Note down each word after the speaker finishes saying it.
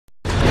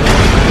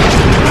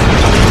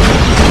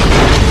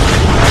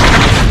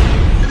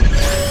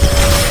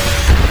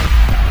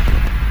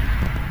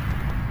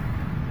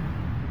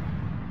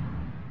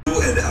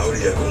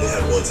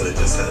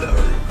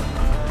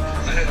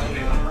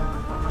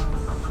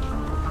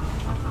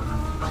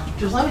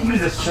Just let me use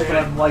this shit that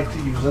I'd like to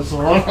use. That's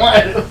all I want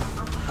to do.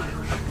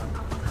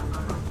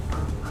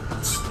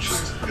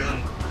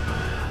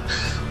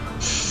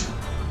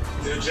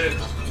 Legit.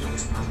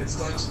 It's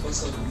not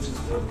supposed to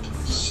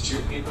just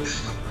shoot people. Is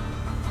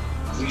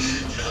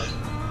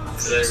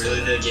that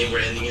really the game we're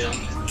ending it on?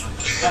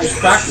 I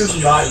practice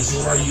knives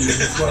what I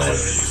use.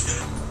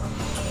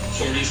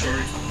 40 for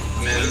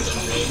men on the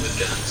road with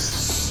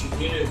guns.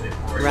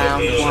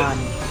 Round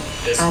 1.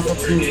 As a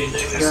team,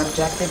 your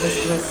objective is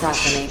to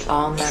assassinate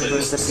all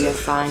members of the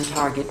assigned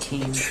target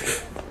team.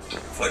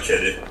 Fuck yeah,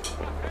 dude.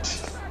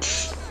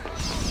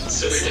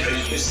 So every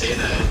time you say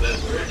that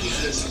word, you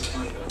just...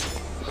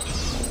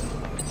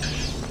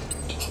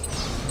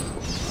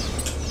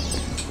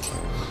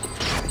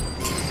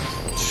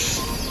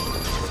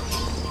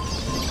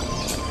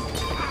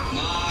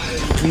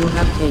 You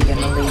have taken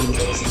the lead.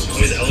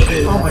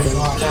 You have been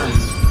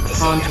stunned.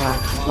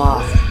 Contract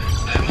lost.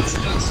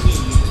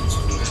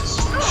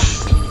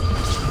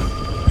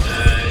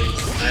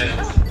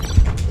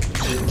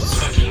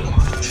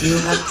 You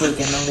have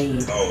taken the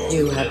lead.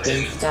 You have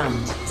been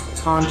stunned.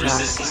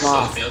 Contract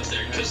lost. Did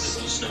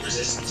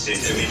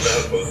we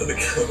found both of the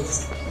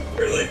kills?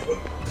 Or like, what?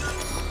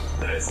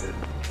 Nice, dude.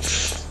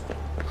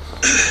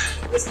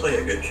 Let's play a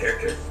good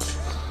character.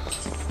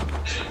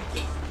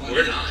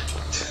 We're not.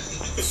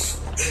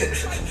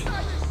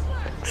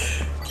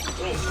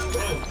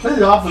 Play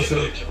the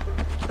opposite.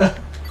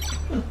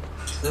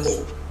 No.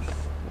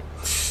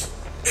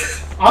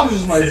 I'm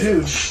just my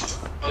dude.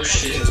 Oh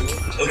shit.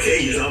 Okay,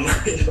 he's on my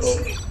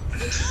own.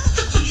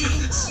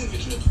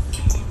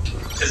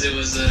 Because it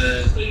was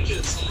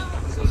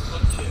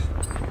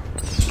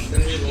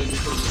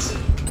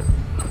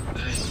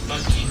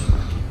fuck you.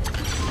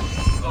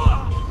 Oh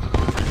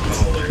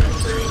my god,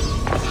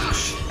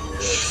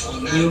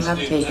 bro. You have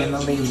taken the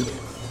lead.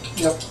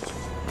 Yep.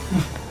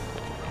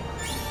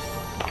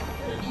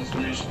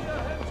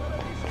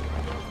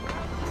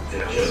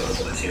 Dude, I'm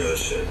gonna Latino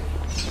this shit.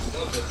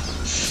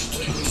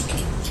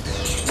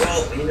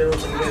 Well, you know, I'm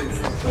getting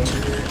from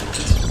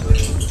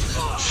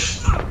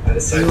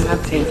You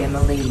have taken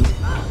the lead.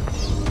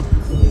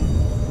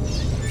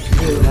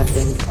 You have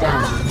been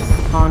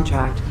stunned.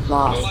 Contract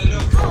lost.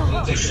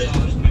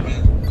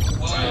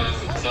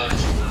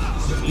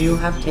 You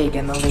have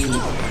taken the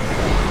lead.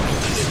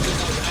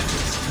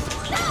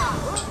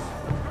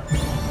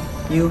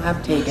 You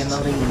have taken the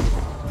lead.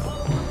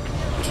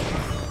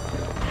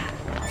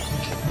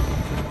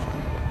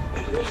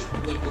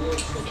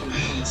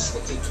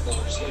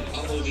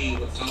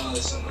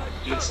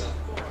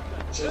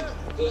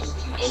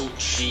 Oh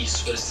jeez,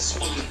 what is this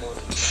one?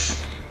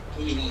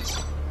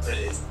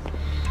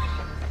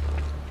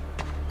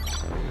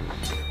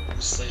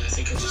 Honestly, I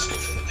think I'll just go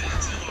for the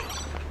pants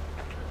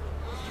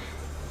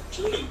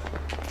anyway.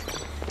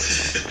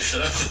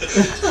 Shut up.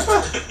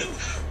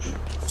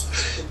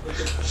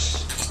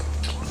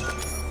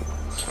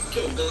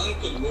 Yo, Gun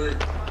could work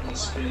on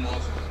screen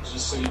off,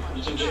 just so you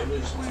can get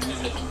rid of one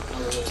minute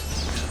far away.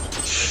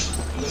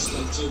 That's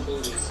like 2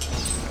 abilities.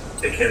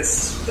 They can't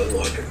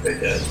unlock if they're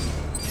dead.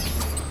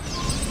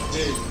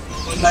 Dude,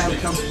 Now we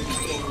come. you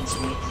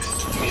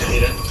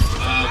hate it?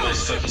 My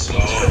fucking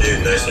small. Oh,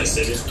 dude, nice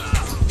city.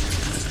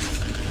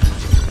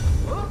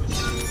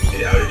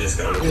 Dude, Audi just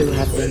got You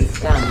have been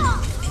stunned.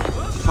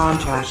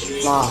 Contract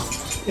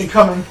lost.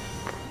 Incoming.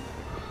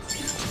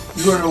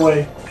 You're going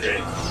away.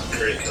 Great,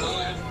 great.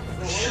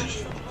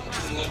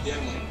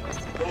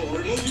 Bro,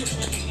 remove your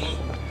fucking lock.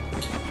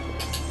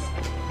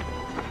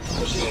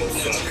 Oh,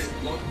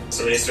 fuck.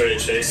 Somebody started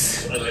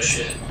chase. Oh,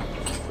 shit.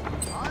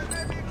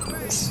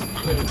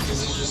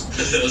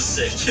 That was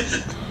sick.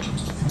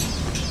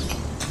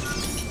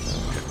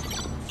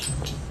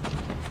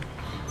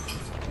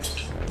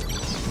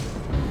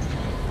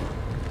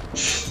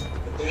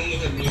 They only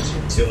have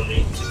music. 2 on me.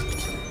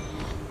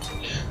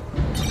 Yeah.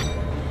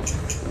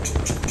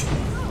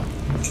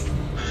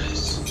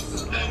 Nice.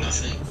 I have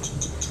nothing.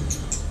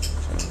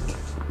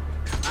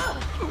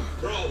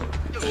 Bro!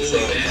 I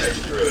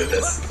threw it,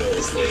 that's so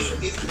explosive.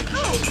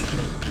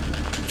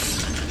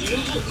 You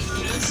know how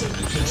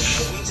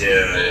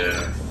Yeah,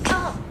 yeah.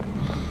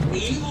 Well,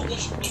 you know how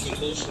much fucking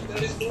bullshit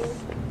that is, bro?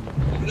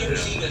 I've never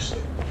seen that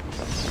shit.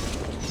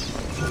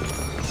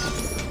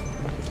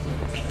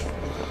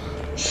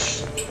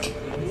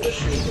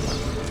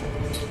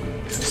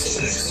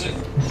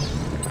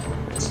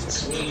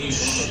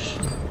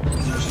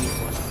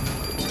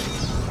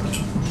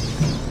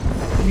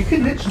 You can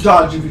niche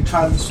dodge if you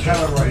time this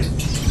channel right.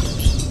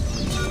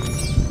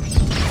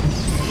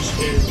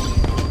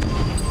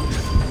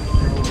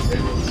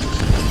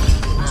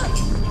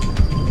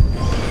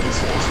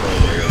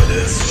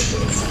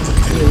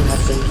 You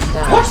have been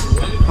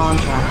stunned.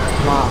 Contract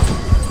lost.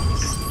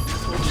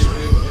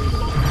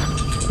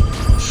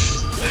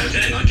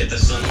 Did I not get the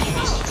sun?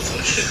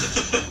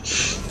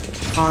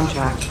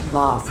 Contract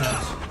lost.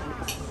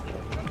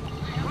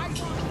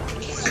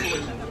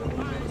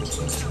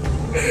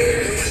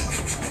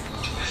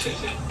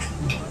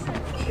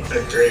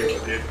 Great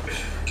one, dude.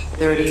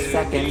 30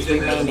 seconds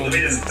remaining. Let me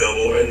just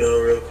double right now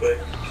real quick.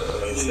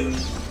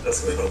 That's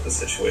gonna help the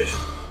situation.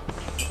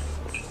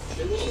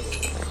 It will.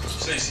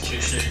 It's an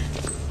executioner.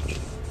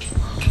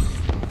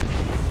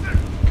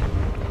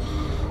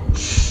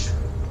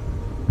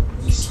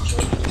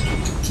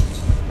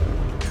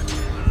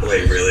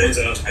 Wait, really? What's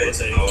up?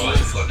 What's up? Oh, I'm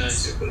fucking Nice.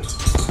 stupid.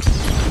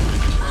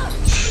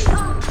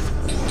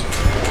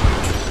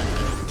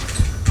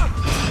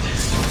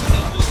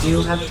 You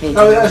have taken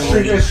Oh, that's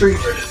street, that's street.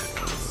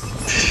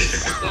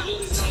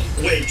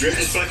 Wait, Drip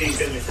is fucking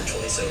filming for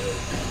 27.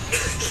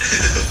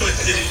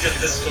 Did he get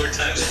the score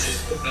times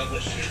 2?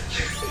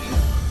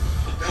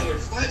 Now we're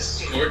 5.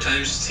 Score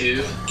times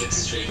 2. It's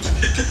street.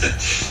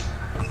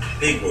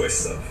 Big boy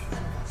stuff.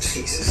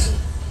 Jesus.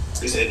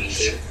 Who's hitting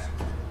too?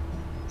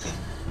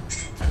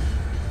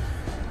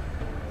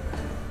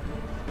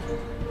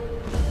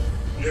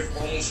 Drip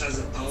almost has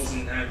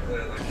 1,000 like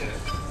an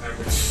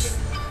average.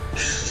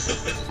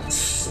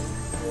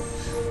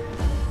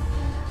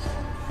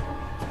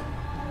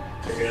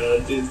 God,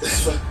 dude, that's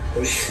fucking.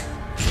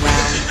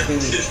 Round 3.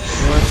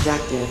 Your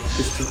objective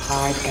is to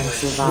hide and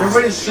survive.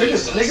 Everybody's street.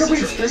 They can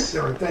read street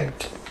there, I think.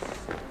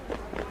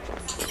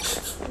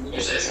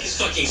 He's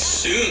fucking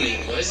zooming.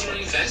 Why is he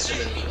running faster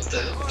than me? What the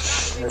hell?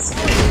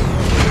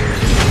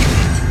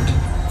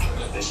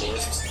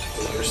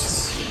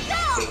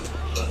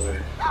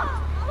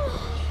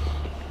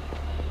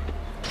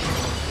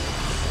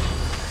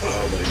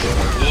 Oh my god.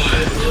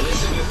 What? Really?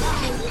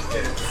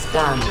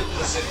 Stunned.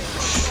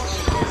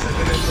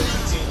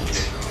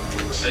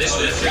 I just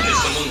went freaking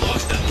someone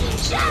lost that one,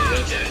 so I'm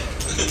like, okay.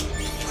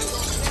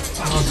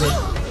 Oh, good.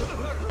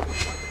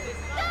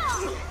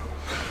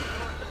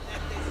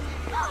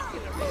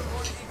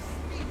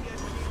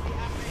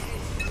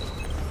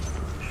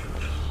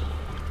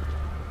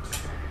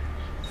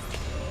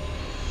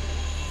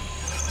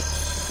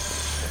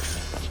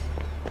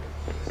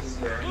 This is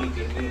where any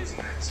good moves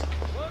next.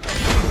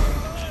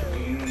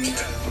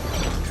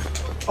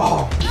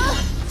 Oh.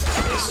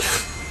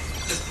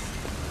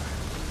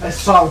 I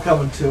saw him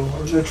coming too. I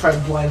was gonna try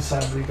and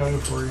blindside, but he got it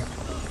before you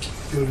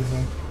do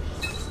anything.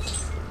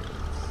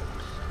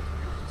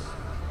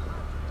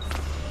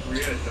 Where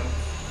you at, though?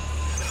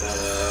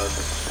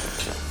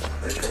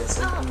 I got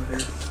something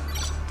here.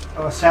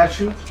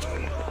 Statue?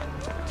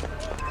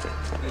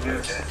 Maybe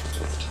okay.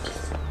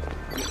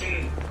 You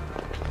can.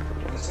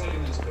 Let's only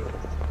use the.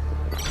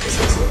 What's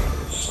this one?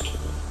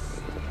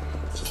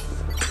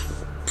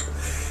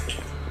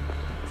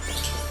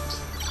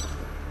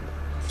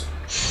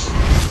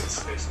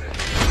 Space there.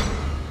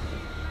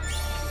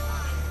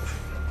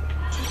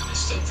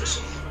 Messed up for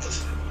someone. What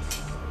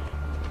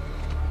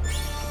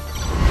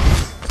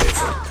the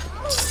fuck?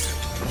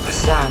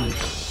 Stunned.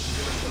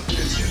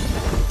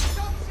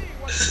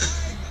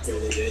 Did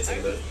they do anything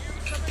about it?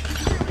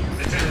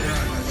 I turn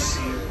around and I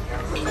see you.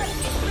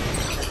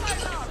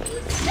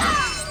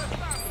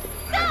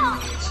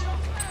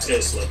 It's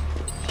gonna slow.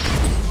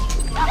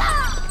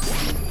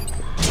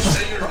 Is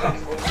that your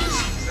focus?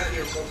 Is that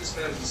your focus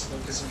now? Just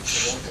focus on the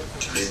walker?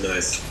 He's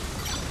nice.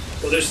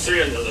 Well, there's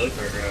 3 on the other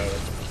card.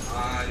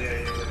 Yeah.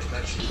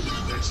 That's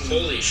 13.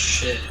 Holy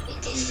shit, what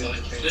the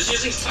fuck? Just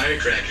using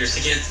firecrackers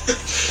again.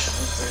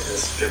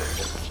 That's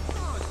difficult.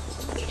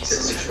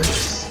 Jesus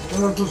Christ.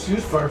 I'm not supposed to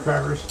use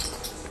firecrackers.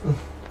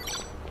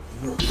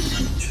 No,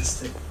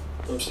 interesting.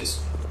 Oh, jeez.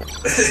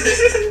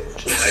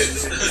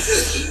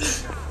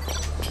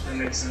 That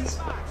makes sense.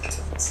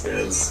 This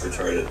man's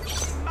retarded.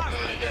 Oh, I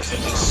got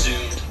fucking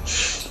zoomed.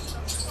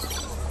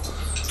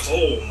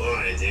 Oh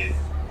my, dude.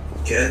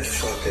 Get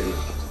fucking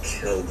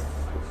killed.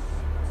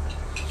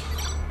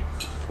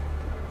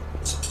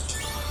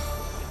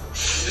 I'm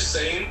just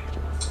saying.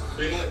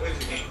 We might win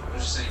the game. I'm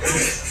just saying.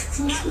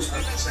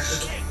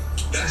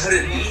 How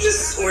did you just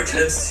score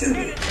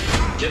 10-2?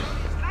 Yep.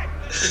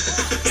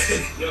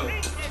 Yo,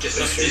 Get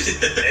fucked,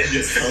 dude. And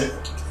just help.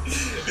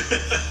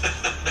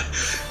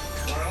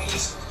 I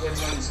almost scored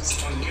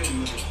just on you,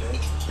 bro.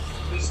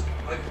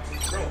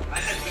 Bro, I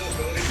had no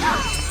ability.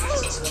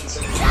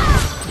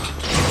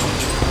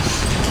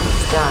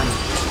 Done.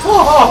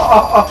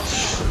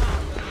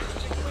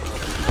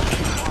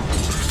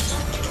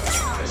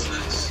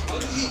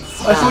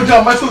 I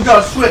switch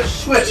out, switch.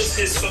 Just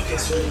his fucking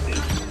sword,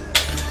 dude.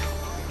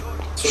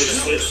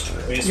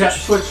 Switch. Yeah,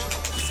 switch.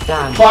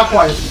 Done.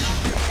 Clockwise.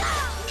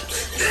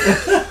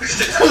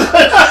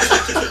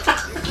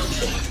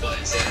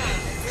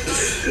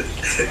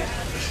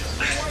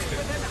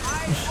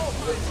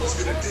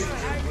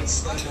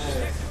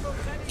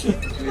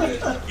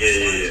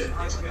 Yeah.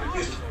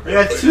 I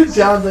got 2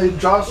 down, they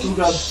dropped, so we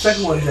got the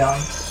second one down.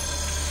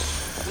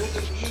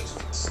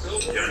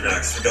 Yo,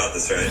 Nox, we got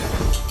this, right?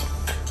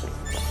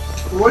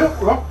 We're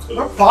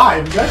up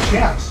 5, you got a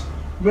chance.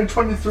 We're in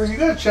 23, you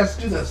got a chance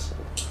to do this.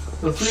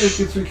 So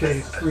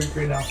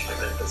 3K now. I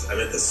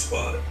meant this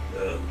spot.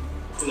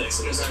 Next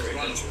one is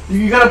great.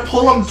 You gotta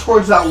pull them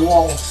towards that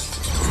wall.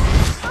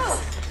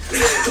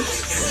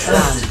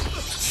 Done.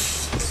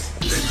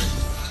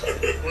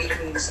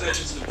 Let's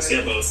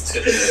get both. Let's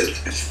get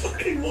both.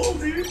 Fucking wall,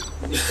 dude.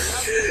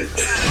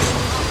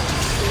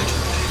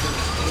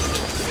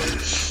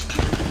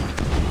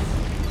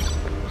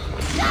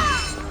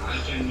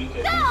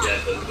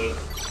 Yeah.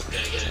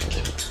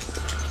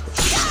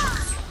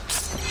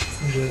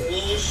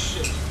 Oh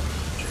shit.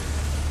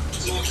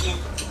 Smoke.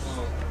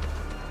 Oh.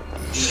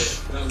 Yeah,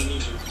 now we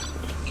need you.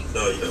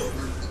 No, you don't.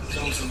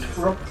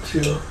 We're up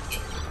 2.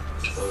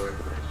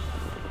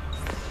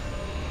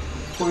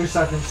 40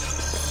 seconds.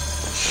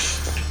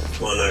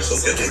 Come on, Max,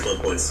 let's get these 1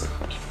 points.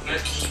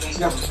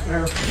 Yep,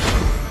 there.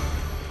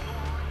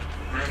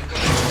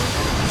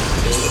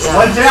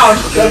 One down,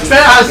 go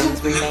fast!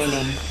 Seconds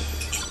remaining.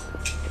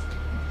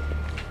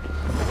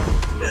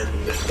 And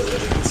lift the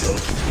leg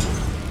himself.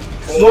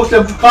 Smoke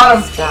the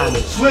bottom. Done.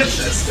 Switch.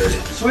 That's dirty.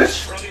 Switch.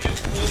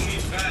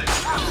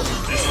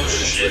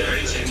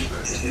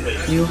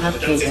 You have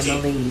taken the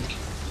lead.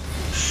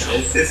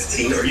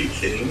 15? Are you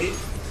kidding me?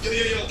 Yo,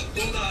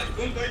 don't die,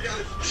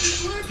 guys.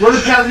 Go to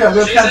Pantheon, go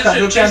to Pantheon,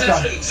 go to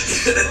Pantheon.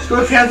 Go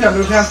to Pantheon, go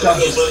to Pantheon.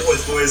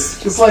 Boys.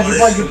 Good play.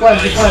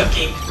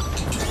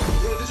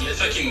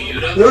 Fucking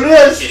mute up. There it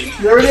is.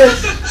 There it is.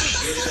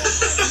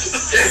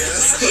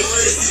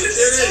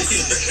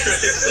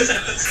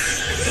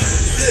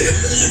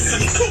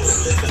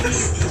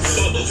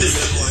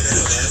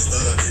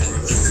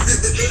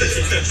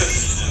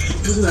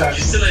 Look at that.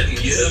 You still had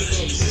mute up?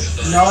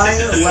 Jesus.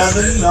 9,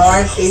 11,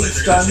 9, 8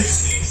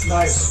 stuns.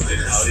 Nice.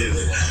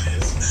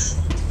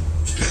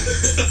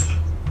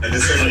 I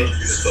just heard like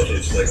you just felt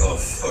like, oh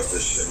fuck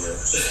this shit, man.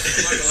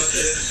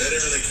 That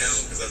didn't really count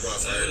because I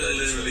brought fire. That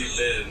literally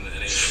been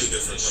in 2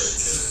 different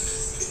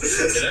parts.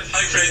 Yeah,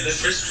 that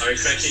first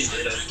firecracker you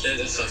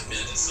did, that sucked, man.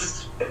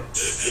 Yeah,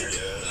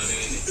 I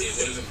mean, it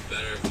would have been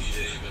better if you